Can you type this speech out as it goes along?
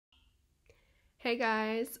Hey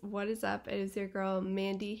guys, what is up? It is your girl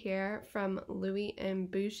Mandy here from Louis and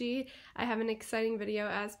Bougie. I have an exciting video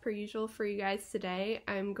as per usual for you guys today.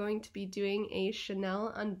 I'm going to be doing a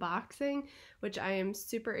Chanel unboxing, which I am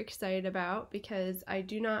super excited about because I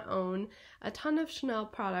do not own a ton of Chanel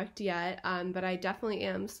product yet, but I definitely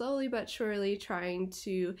am slowly but surely trying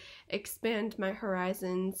to expand my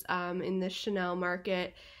horizons in the Chanel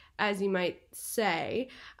market, as you might say.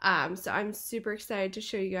 So I'm super excited to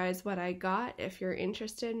show you guys what I got. If you're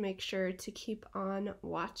interested, make sure to keep on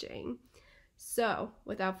watching. So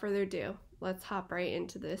without further ado, let's hop right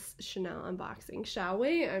into this Chanel unboxing, shall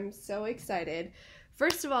we? I'm so excited.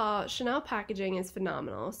 First of all, Chanel packaging is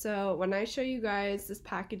phenomenal. So when I show you guys this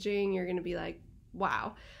packaging, you're gonna be like,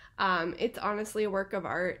 wow. It's honestly a work of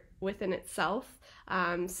art within itself.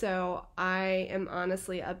 So I am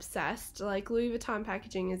honestly obsessed. Like, Louis Vuitton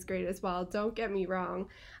packaging is great as well, don't get me wrong.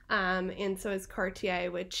 And so is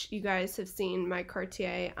Cartier, which you guys have seen my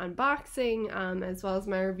Cartier unboxing, as well as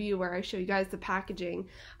my review where I show you guys the packaging.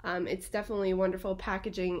 It's definitely wonderful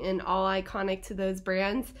packaging and all iconic to those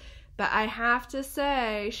brands. But I have to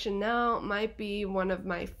say, Chanel might be one of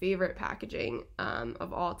my favorite packaging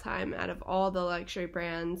of all time out of all the luxury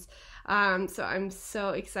brands. So I'm so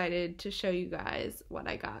excited to show you guys what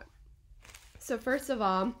I got. So first of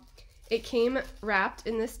all, it came wrapped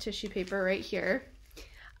in this tissue paper right here.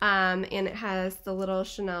 And it has the little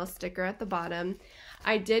Chanel sticker at the bottom.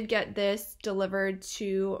 I did get this delivered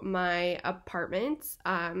to my apartment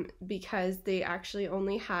because they actually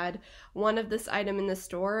only had one of this item in the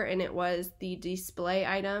store, and it was the display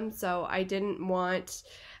item. So I didn't want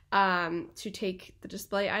to take the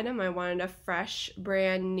display item. I wanted a fresh,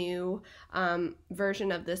 brand new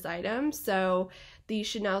version of this item. So the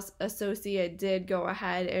Chanel associate did go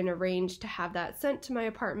ahead and arrange to have that sent to my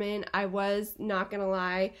apartment. I was, not gonna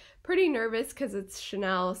lie, pretty nervous because it's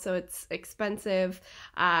Chanel, so it's expensive.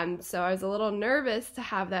 So I was a little nervous to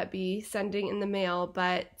have that be sending in the mail,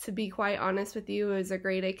 but to be quite honest with you, it was a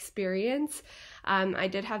great experience. I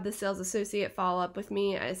did have the sales associate follow up with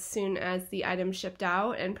me as soon as the item shipped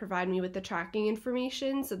out and provide me with the tracking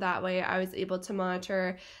information, so that way I was able to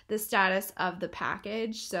monitor the status of the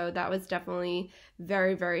package. So that was definitely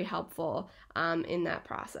very, very helpful in that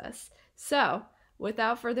process. So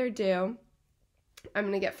without further ado, I'm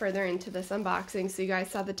going to get further into this unboxing. So you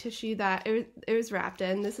guys saw the tissue that it was wrapped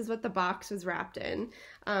in. This is what the box was wrapped in,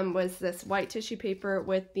 was this white tissue paper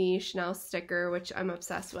with the Chanel sticker, which I'm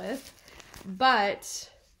obsessed with. But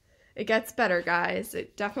it gets better, guys.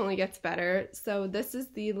 It definitely gets better. So this is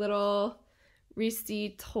the little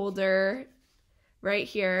receipt holder right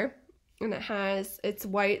here. And it's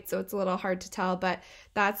white, so it's a little hard to tell, but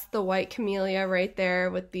that's the white camellia right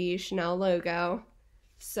there with the Chanel logo.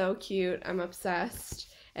 So cute. I'm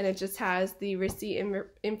obsessed. And it just has the receipt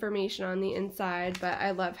information on the inside, but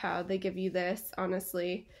I love how they give you this.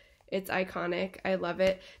 Honestly, it's iconic. I love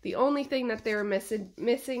it. The only thing that they were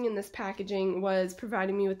missing in this packaging was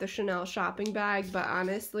providing me with the Chanel shopping bag, but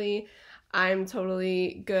honestly, I'm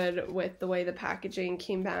totally good with the way the packaging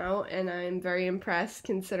came out, and I'm very impressed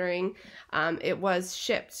considering it was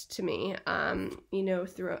shipped to me, you know,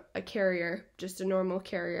 through a carrier, just a normal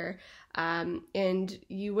carrier. And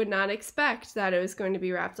you would not expect that it was going to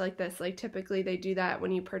be wrapped like this. Like, typically they do that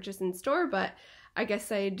when you purchase in store, but I guess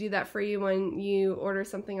they do that for you when you order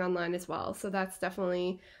something online as well. So that's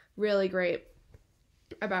definitely really great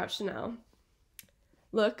about Chanel.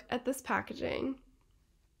 Look at this packaging.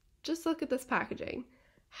 Just look at this packaging.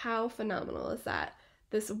 How phenomenal is that?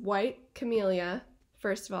 This white camellia,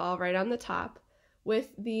 first of all, right on the top, with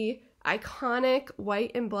the iconic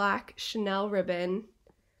white and black Chanel ribbon.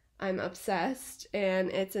 I'm obsessed,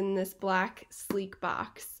 and it's in this black sleek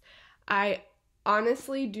box. I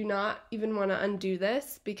honestly do not even want to undo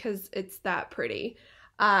this because it's that pretty.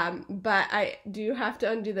 But I do have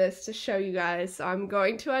to undo this to show you guys, so I'm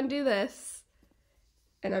going to undo this.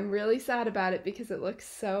 And I'm really sad about it because it looks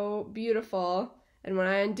so beautiful. And when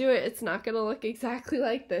I undo it, it's not going to look exactly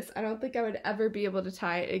like this. I don't think I would ever be able to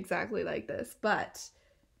tie it exactly like this. But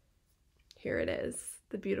here it is,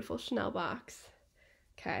 the beautiful Chanel box.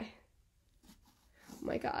 Okay. Oh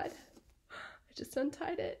my God. I just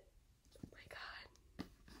untied it. Oh my God.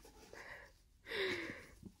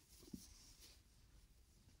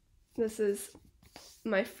 This is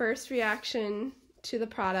my first reaction to the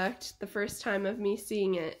product, the first time of me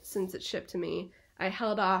seeing it since it shipped to me. I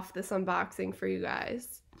held off this unboxing for you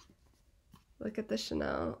guys. Look at the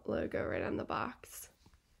Chanel logo right on the box.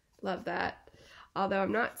 Love that. Although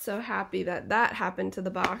I'm not so happy that that happened to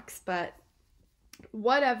the box, but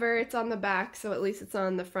whatever, it's on the back, so at least it's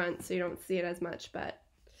on the front so you don't see it as much. But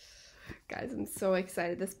Guys, I'm so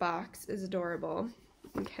excited. This box is adorable.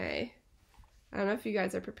 Okay. I don't know if you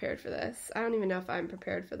guys are prepared for this. I don't even know if I'm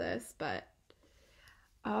prepared for this, but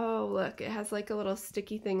oh, look, it has like a little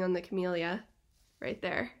sticky thing on the camellia right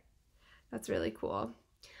there. That's really cool.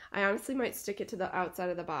 I honestly might stick it to the outside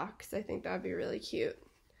of the box. I think that'd be really cute.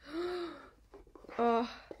 Oh,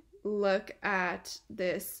 look at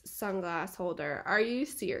this sunglass holder. Are you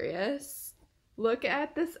serious? Look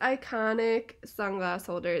at this iconic sunglass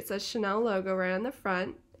holder. It says Chanel logo right on the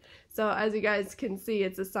front. So as you guys can see,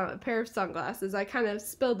 it's a pair of sunglasses. I kind of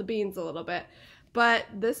spilled the beans a little bit. But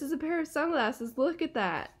this is a pair of sunglasses. Look at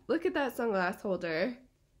that. Look at that sunglass holder.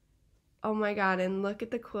 Oh my god, and look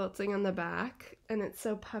at the quilting on the back. And it's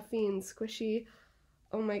so puffy and squishy.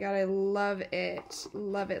 Oh my god, I love it.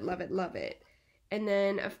 Love it, love it, love it. And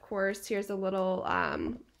then, of course, here's a little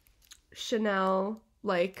Chanel,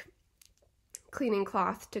 like, cleaning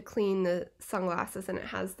cloth to clean the sunglasses. And it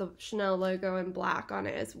has the Chanel logo in black on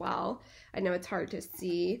it as well. I know it's hard to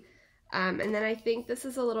see. And then I think this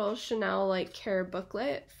is a little Chanel like care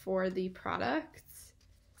booklet for the products.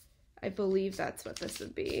 I believe that's what this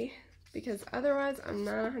would be, because otherwise I'm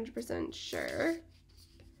not 100% sure.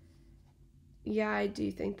 Yeah, I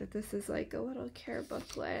do think that this is like a little care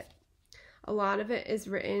booklet. A lot of it is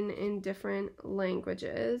written in different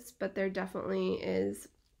languages, but there definitely is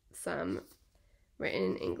some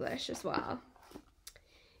written in English as well.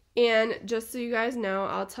 And just so you guys know,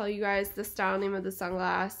 I'll tell you guys the style name of the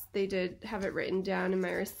sunglass. They did have it written down in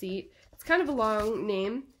my receipt. It's kind of a long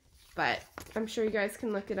name, but I'm sure you guys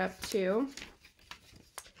can look it up too.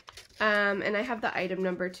 And I have the item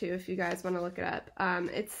number too if you guys want to look it up.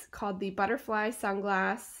 It's called the Butterfly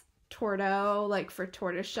Sunglass Torto, like for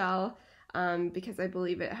tortoiseshell, because I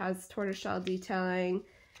believe it has tortoiseshell detailing.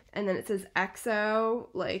 And then it says EXO,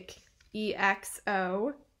 like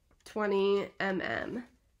EXO 20mm.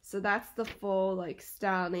 So that's the full like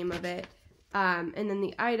style name of it. And then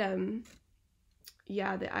the item,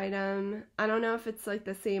 yeah, the item, I don't know if it's like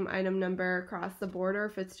the same item number across the board or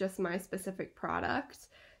if it's just my specific product.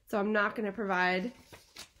 So I'm not going to provide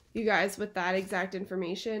you guys with that exact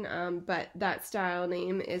information, but that style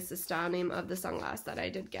name is the style name of the sunglass that I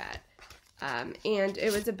did get. And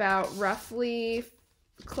it was about roughly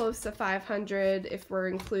close to $500 if we're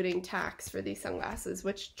including tax for these sunglasses,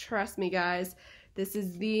 which, trust me guys, this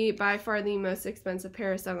is by far the most expensive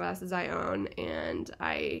pair of sunglasses I own, and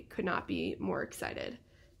I could not be more excited.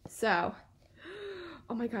 So,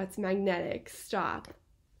 oh my god, it's magnetic. Stop.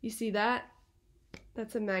 You see that?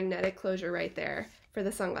 That's a magnetic closure right there for the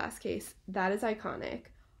sunglass case. That is iconic.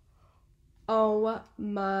 Oh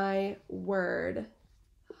my word.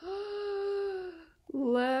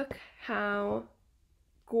 Look how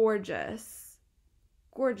gorgeous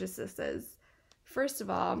this is. First of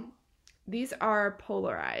all, these are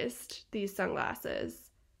polarized, these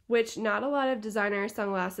sunglasses, which not a lot of designer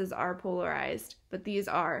sunglasses are polarized, but these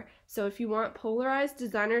are. So if you want polarized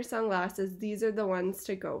designer sunglasses, these are the ones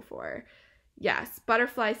to go for. Yes,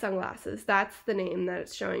 Butterfly Sunglasses. That's the name that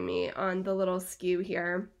it's showing me on the little SKU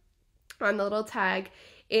here, on the little tag.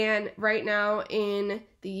 And right now in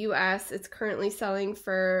the US, it's currently selling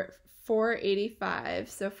for $485,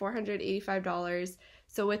 so $485.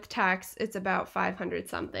 So with tax, it's about $500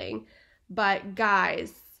 something. But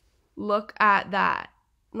guys, look at that.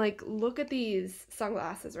 Like, look at these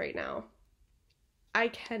sunglasses right now. I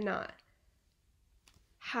cannot.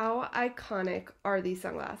 How iconic are these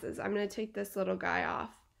sunglasses? I'm going to take this little guy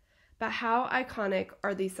off. But how iconic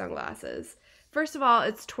are these sunglasses? First of all,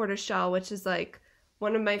 it's tortoiseshell, which is like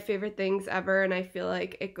one of my favorite things ever, and I feel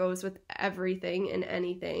like it goes with everything and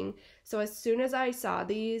anything. So as soon as I saw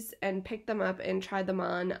these and picked them up and tried them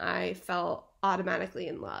on, I fell automatically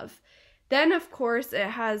in love. Then, of course, it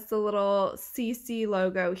has the little CC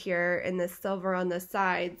logo here and the silver on the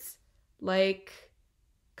sides. Like,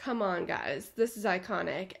 come on, guys. This is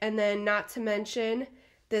iconic. And then, not to mention,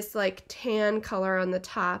 this, like, tan color on the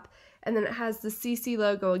top. And then it has the CC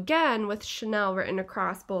logo again with Chanel written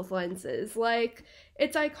across both lenses. Like,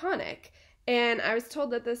 it's iconic. And I was told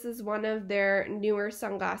that this is one of their newer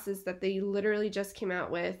sunglasses that they literally just came out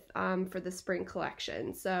with for the spring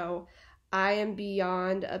collection. So I am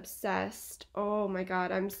beyond obsessed. Oh my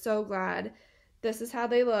god, I'm so glad. This is how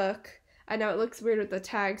they look. I know it looks weird with the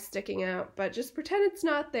tag sticking out, but just pretend it's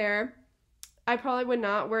not there. I probably would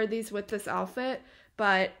not wear these with this outfit,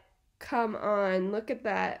 but come on, look at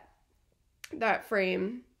that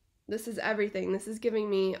frame. This is everything. This is giving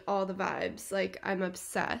me all the vibes. Like, I'm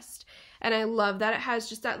obsessed. And I love that it has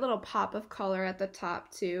just that little pop of color at the top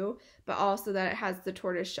too, but also that it has the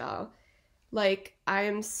tortoiseshell. Like, I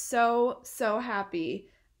am so, so happy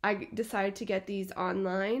I decided to get these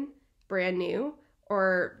online brand new,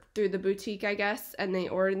 or through the boutique, I guess, and they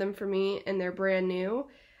ordered them for me and they're brand new,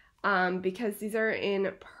 because these are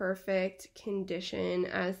in perfect condition,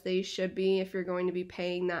 as they should be. If you're going to be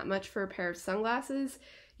paying that much for a pair of sunglasses,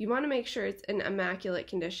 you want to make sure it's in immaculate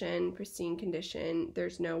condition, pristine condition.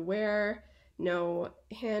 There's no wear, no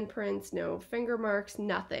handprints, no finger marks,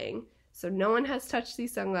 nothing. So no one has touched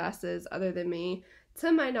these sunglasses other than me,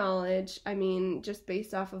 to my knowledge. I mean, just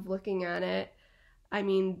based off of looking at it, I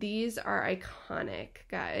mean, these are iconic,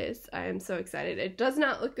 guys. I am so excited. It does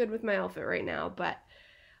not look good with my outfit right now, but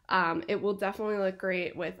it will definitely look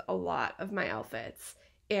great with a lot of my outfits.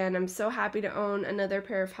 And I'm so happy to own another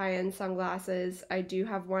pair of high-end sunglasses. I do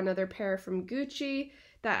have one other pair from Gucci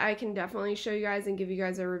that I can definitely show you guys and give you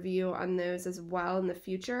guys a review on those as well in the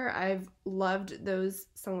future. I've loved those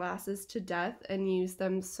sunglasses to death and used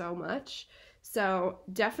them so much. So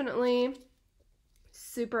definitely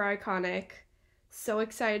super iconic. So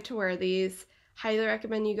excited to wear these. Highly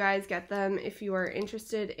recommend you guys get them if you are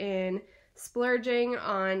interested in splurging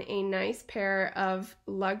on a nice pair of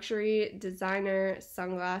luxury designer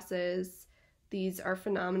sunglasses. These are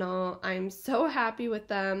phenomenal. I'm so happy with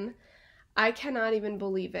them. I cannot even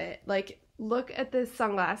believe it. Like, look at this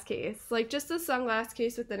sunglass case. Like, just the sunglass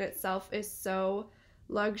case within itself is so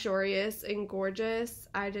luxurious and gorgeous.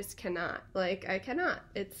 I just cannot. Like, I cannot.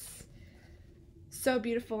 It's so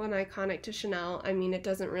beautiful and iconic to Chanel. I mean, it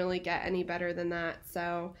doesn't really get any better than that.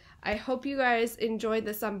 So I hope you guys enjoyed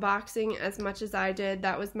this unboxing as much as I did.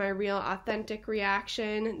 That was my real authentic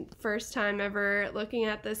reaction. First time ever looking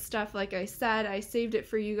at this stuff. Like I said, I saved it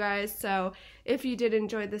for you guys. So if you did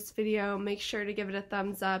enjoy this video, make sure to give it a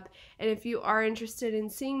thumbs up. And if you are interested in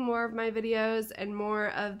seeing more of my videos and more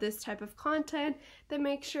of this type of content, then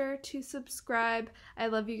make sure to subscribe. I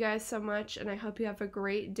love you guys so much, and I hope you have a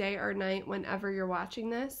great day or night whenever you're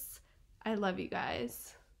watching this. I love you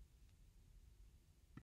guys.